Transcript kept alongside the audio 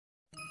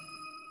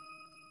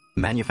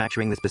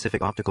Manufacturing the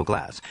specific optical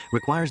glass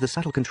requires the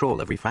subtle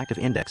control of refractive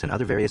index and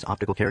other various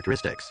optical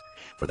characteristics.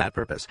 For that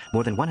purpose,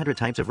 more than 100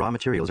 types of raw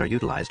materials are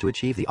utilized to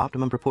achieve the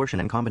optimum proportion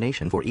and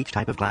combination for each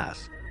type of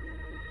glass.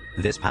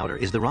 This powder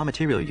is the raw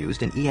material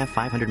used in EF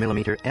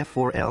 500mm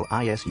f4L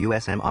IS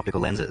USM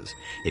optical lenses.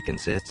 It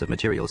consists of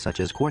materials such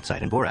as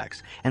quartzite and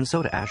borax, and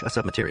soda ash a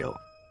submaterial.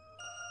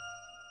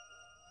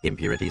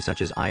 Impurities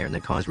such as iron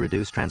that cause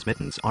reduced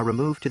transmittance are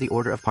removed to the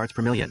order of parts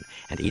per million,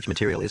 and each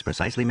material is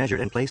precisely measured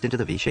and placed into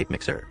the V-shaped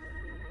mixer.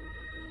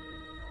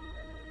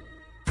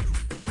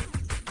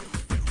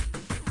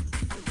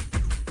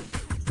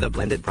 The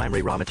blended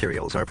primary raw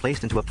materials are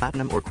placed into a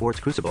platinum or quartz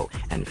crucible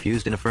and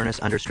fused in a furnace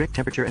under strict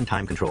temperature and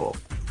time control.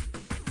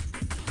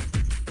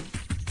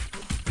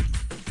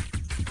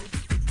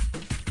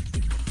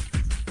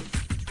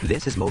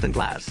 This is molten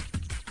glass.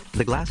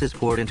 The glass is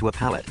poured into a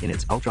pallet in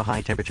its ultra-high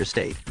temperature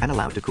state and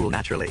allowed to cool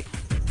naturally.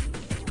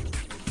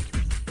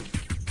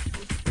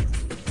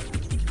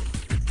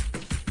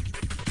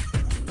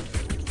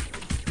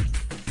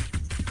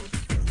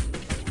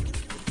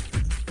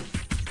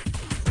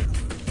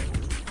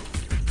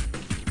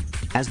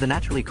 As the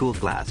naturally cooled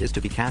glass is to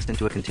be cast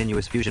into a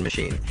continuous fusion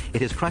machine,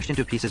 it is crushed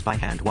into pieces by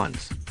hand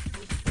once.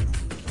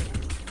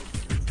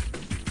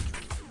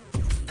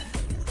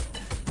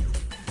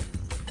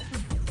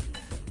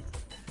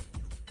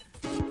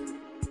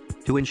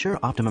 To ensure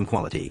optimum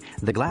quality,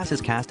 the glass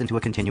is cast into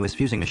a continuous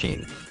fusing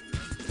machine.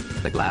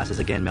 The glass is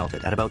again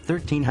melted at about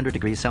 1300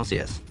 degrees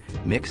Celsius,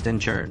 mixed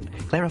and churned,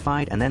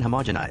 clarified and then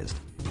homogenized.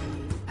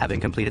 Having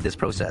completed this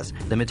process,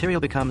 the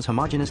material becomes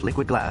homogeneous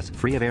liquid glass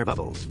free of air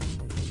bubbles.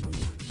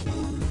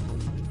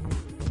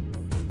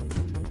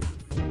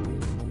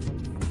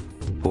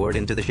 Poured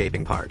into the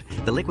shaping part,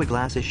 the liquid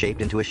glass is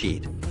shaped into a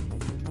sheet.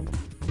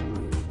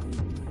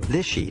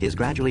 This sheet is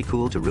gradually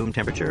cooled to room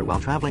temperature while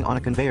traveling on a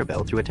conveyor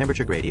belt through a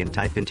temperature gradient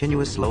type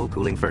continuous slow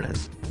cooling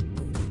furnace.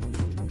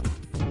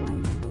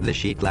 The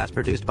sheet glass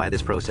produced by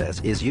this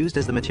process is used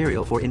as the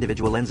material for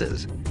individual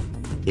lenses.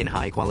 In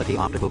high-quality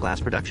optical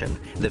glass production,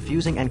 the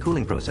fusing and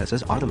cooling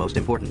processes are the most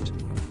important.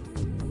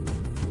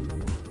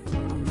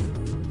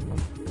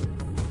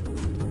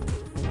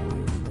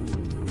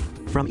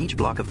 From each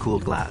block of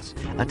cooled glass,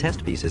 a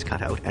test piece is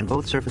cut out and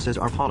both surfaces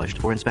are polished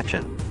for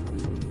inspection.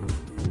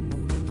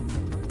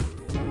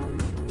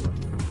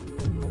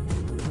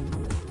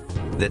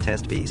 The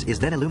test piece is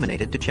then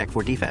illuminated to check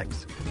for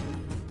defects.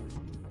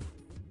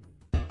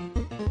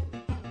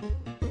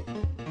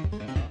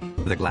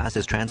 The glass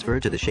is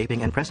transferred to the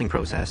shaping and pressing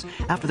process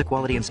after the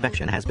quality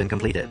inspection has been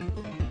completed.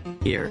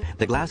 Here,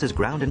 the glass is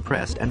ground and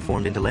pressed and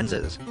formed into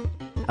lenses.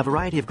 A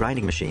variety of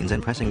grinding machines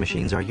and pressing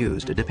machines are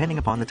used depending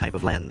upon the type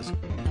of lens.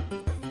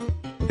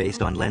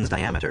 Based on lens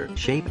diameter,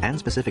 shape, and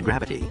specific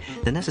gravity,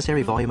 the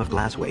necessary volume of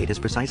glass weight is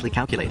precisely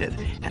calculated,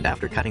 and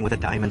after cutting with a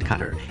diamond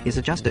cutter, is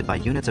adjusted by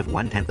units of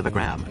 1/10 of a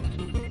gram.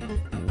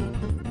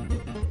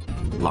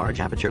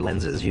 Large aperture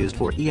lenses used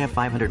for EF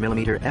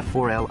 500mm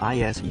f4L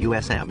IS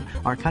USM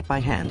are cut by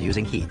hand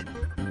using heat.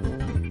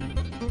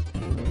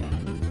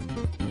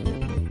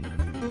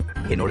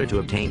 In order to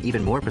obtain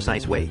even more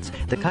precise weights,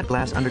 the cut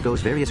glass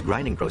undergoes various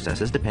grinding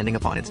processes depending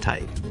upon its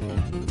type.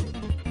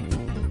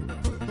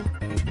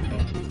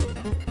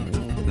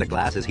 The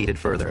glass is heated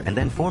further and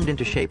then formed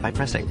into shape by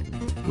pressing.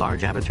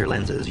 Large aperture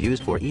lenses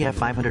used for EF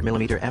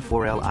 500mm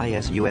f4L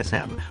IS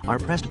USM are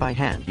pressed by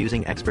hand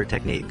using expert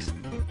techniques.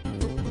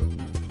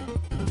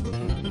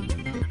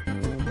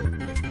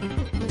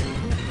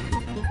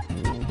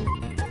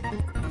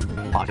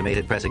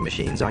 Automated pressing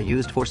machines are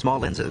used for small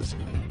lenses.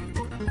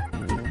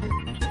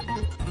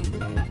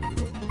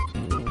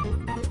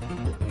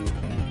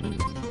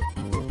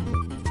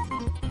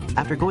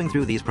 After going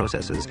through these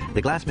processes,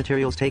 the glass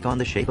materials take on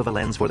the shape of a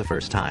lens for the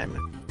first time.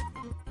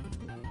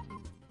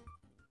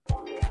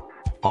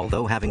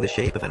 Although having the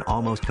shape of an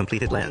almost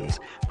completed lens,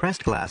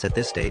 pressed glass at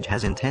this stage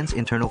has intense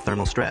internal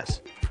thermal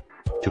stress.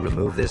 To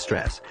remove this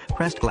stress,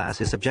 pressed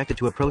glass is subjected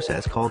to a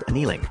process called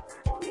annealing.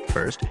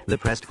 First, the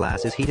pressed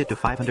glass is heated to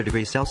 500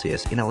 degrees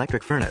Celsius in an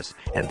electric furnace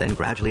and then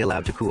gradually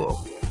allowed to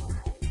cool.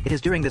 It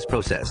is during this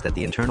process that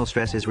the internal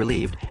stress is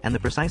relieved and the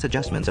precise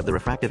adjustments of the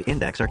refractive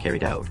index are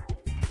carried out.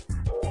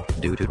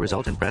 Due to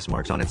resultant press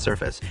marks on its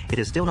surface, it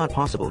is still not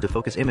possible to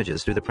focus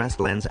images through the pressed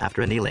lens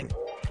after annealing.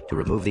 To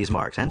remove these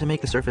marks and to make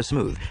the surface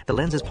smooth, the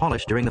lens is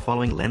polished during the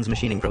following lens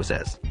machining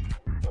process.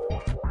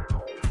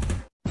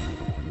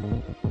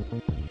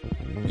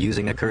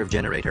 Using a curve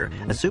generator,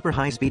 a super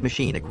high-speed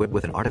machine equipped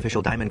with an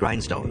artificial diamond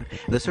grindstone,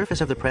 the surface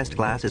of the pressed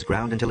glass is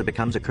ground until it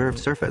becomes a curved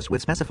surface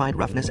with specified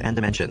roughness and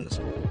dimensions.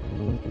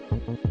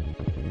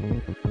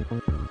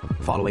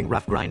 Following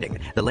rough grinding,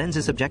 the lens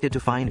is subjected to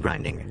fine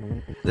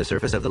grinding. The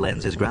surface of the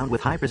lens is ground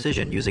with high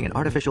precision using an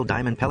artificial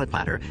diamond pellet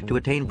platter to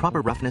attain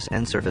proper roughness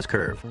and surface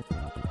curve.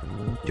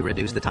 To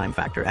reduce the time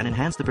factor and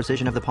enhance the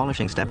precision of the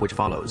polishing step which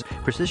follows,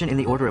 precision in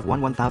the order of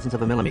 1/1000th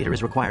of a millimeter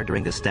is required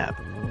during this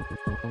step.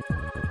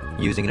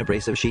 Using an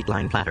abrasive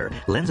sheet-lined platter,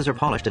 lenses are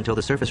polished until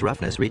the surface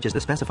roughness reaches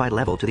the specified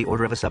level to the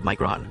order of a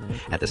submicron.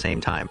 At the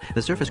same time,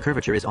 the surface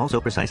curvature is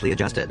also precisely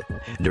adjusted.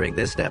 During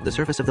this step, the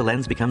surface of the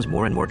lens becomes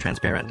more and more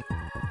transparent.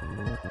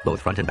 Both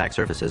front and back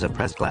surfaces of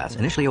pressed glass,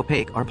 initially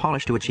opaque, are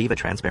polished to achieve a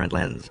transparent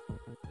lens.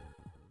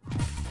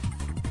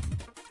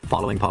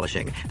 Following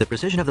polishing, the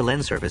precision of the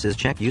lens surface is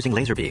checked using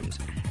laser beams.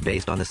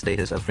 Based on the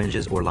status of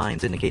fringes or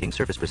lines indicating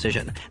surface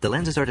precision, the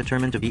lenses are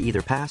determined to be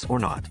either pass or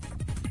not.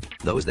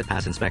 Those that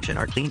pass inspection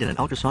are cleaned in an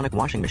ultrasonic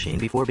washing machine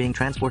before being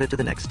transported to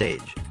the next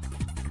stage.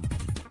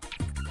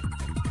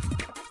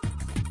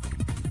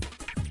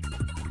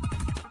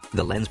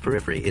 The lens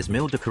periphery is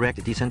milled to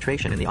correct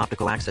decentration in the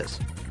optical axis.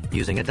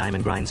 Using a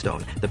diamond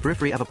grindstone, the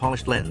periphery of a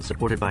polished lens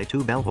supported by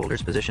two bell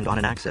holders positioned on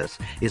an axis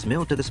is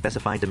milled to the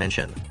specified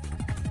dimension.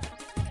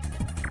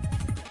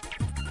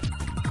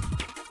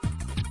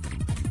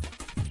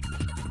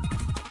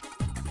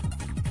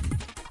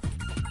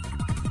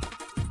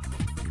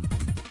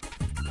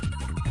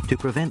 To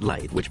prevent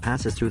light which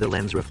passes through the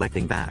lens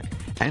reflecting back,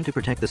 and to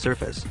protect the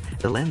surface,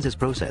 the lens is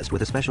processed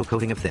with a special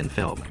coating of thin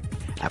film.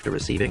 After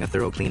receiving a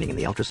thorough cleaning in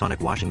the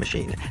ultrasonic washing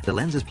machine, the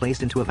lens is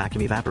placed into a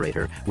vacuum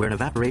evaporator where an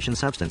evaporation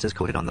substance is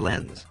coated on the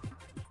lens.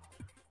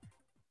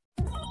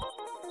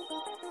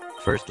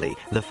 Firstly,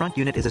 the front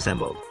unit is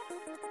assembled.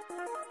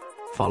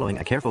 Following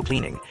a careful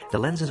cleaning, the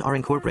lenses are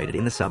incorporated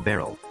in the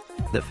sub-barrel.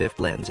 The fifth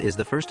lens is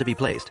the first to be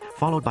placed,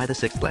 followed by the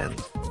sixth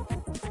lens.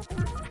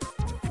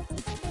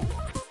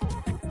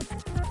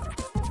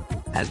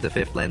 As the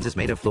fifth lens is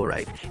made of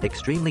fluorite,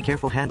 extremely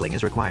careful handling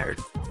is required.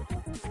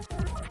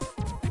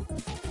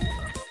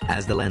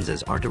 As the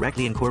lenses are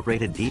directly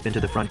incorporated deep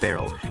into the front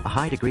barrel, a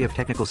high degree of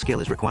technical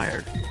skill is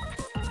required.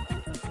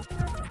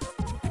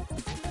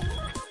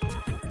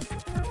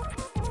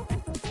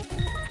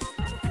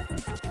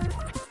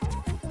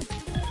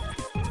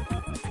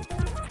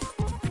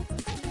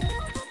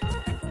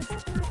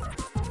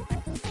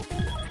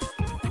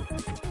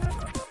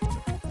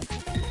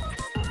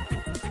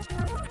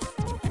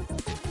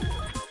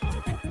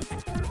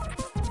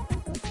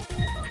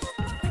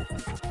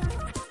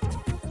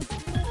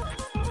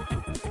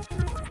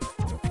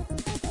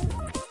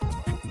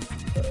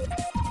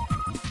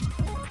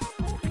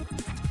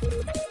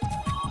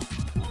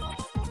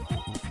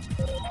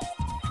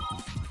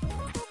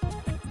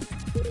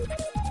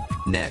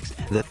 Next,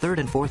 the third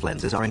and fourth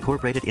lenses are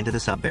incorporated into the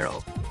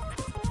sub-barrel.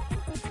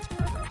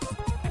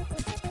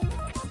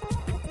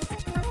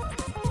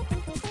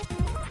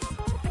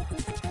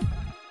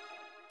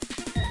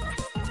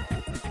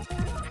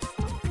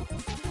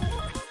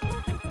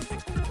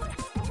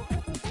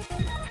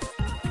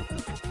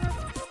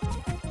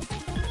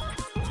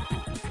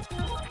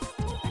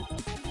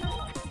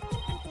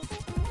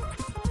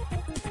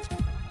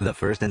 The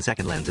first and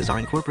second lenses are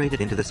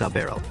incorporated into the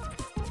sub-barrel.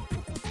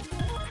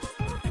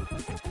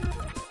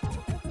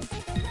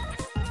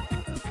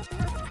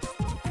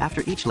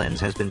 After each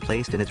lens has been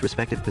placed in its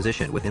respective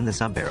position within the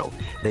sub-barrel,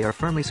 they are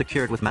firmly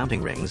secured with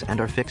mounting rings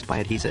and are fixed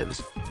by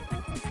adhesives.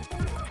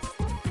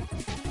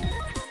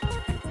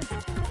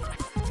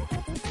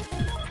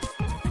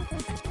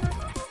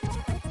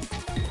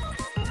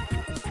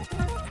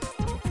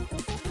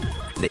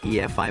 The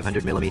EF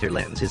 500mm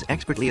lens is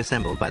expertly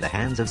assembled by the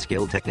hands of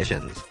skilled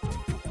technicians.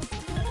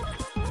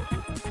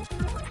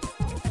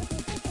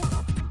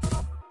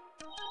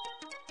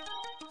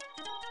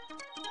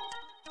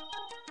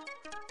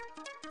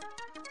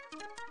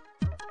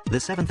 The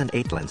 7th and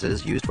 8th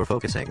lenses used for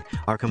focusing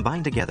are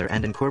combined together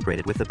and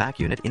incorporated with the back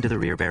unit into the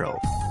rear barrel.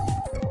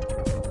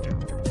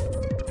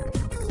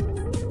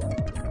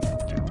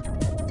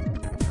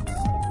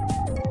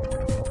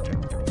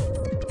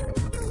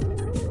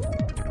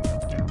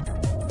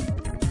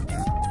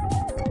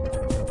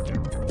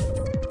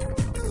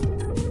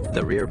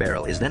 The rear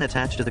barrel is then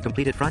attached to the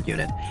completed front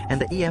unit, and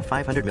the EF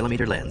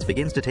 500mm lens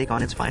begins to take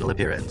on its final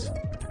appearance.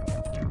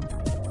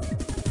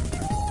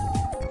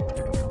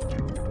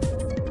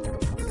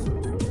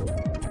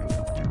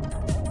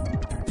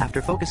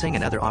 After focusing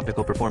and other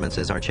optical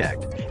performances are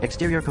checked,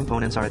 exterior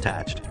components are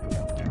attached.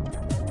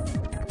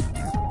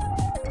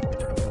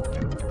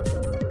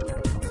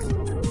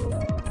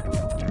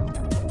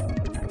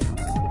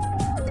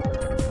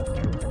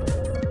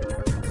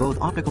 Both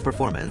optical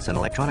performance and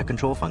electronic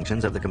control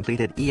functions of the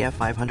completed EF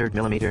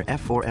 500mm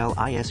F4L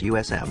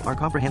ISUSM are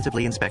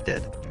comprehensively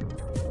inspected.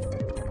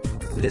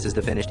 This is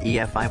the finished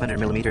EF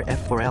 500mm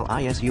F4L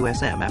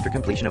ISUSM after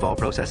completion of all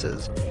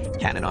processes.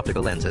 Canon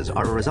optical lenses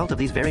are a result of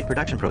these varied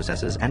production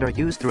processes and are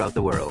used throughout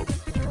the world.